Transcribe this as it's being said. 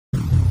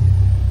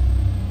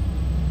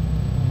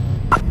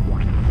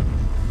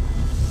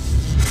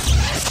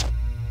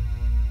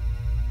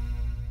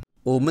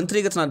Menteri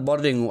Ketenat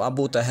Bording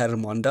Abu Tahir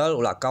Mondal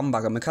ula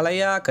Kaba ke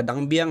Mekhalaya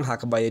kedang Biang ha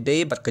ke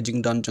Ïadei bat ke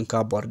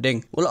Jingpyndonkam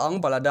Bording. Ula ong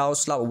baladau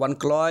slap wan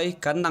kloi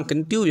kan nang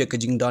kentiu ya ke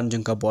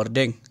Jingpyndonkam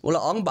Bording. Ula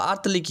ong ba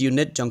artelik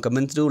unit jong ke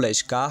Myntri ula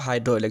iska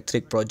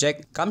hydroelectric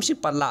project kam si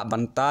panla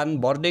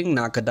Bantan Bording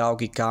na kedau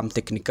ki kam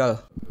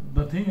technical.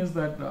 The thing is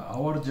that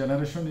our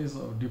generation is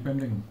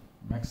depending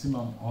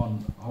maximum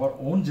on our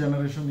own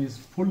generation is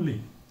fully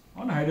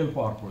on hydel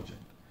power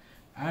project,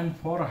 and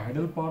for a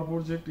hydel power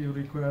project you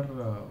require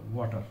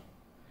water.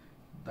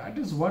 That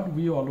is what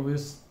we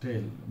always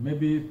tell.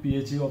 Maybe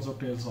PHE also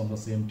tells on the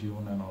same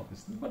tune and all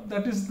this, but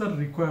that is the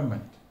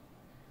requirement.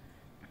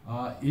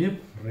 If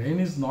rain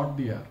is not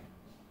there,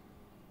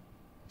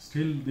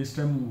 still this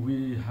time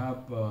we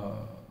have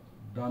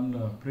done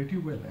pretty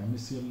well.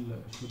 MECL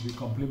should be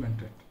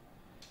complemented.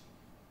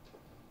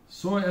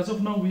 So as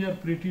of now we are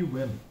pretty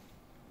well.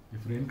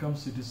 If rain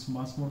comes, it is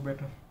much more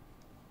better.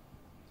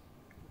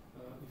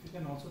 If you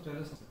can also tell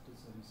us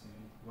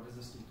what is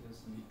the status?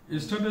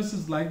 Status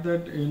is like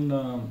that in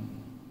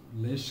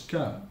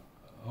Leshka,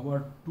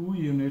 our 2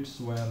 units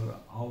were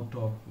out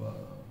of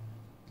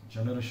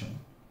generation.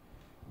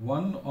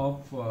 One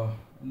of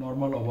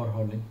normal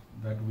overhauling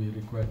that we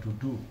require to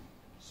do,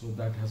 so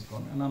that has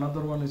gone, and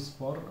another one is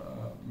for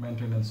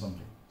maintenance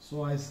only.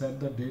 So I set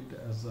the date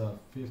as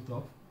 5th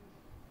of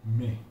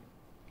May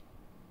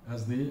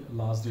as the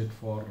last date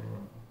for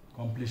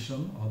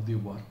completion of the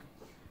work,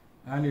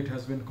 and it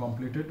has been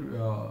completed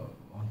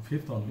on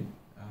 5th only,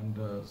 and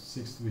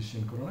 6th we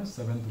synchronized,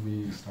 7th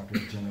we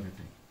started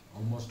generating.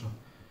 Almost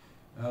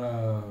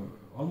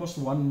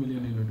 1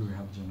 million unit we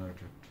have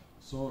generated.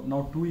 So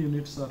now 2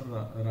 units are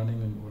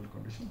running in old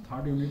condition.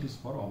 3rd unit is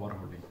for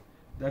overhauling.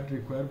 That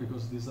require,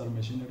 because these are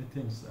machinery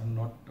things and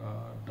not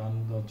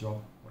done the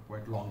job for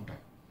quite long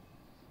time.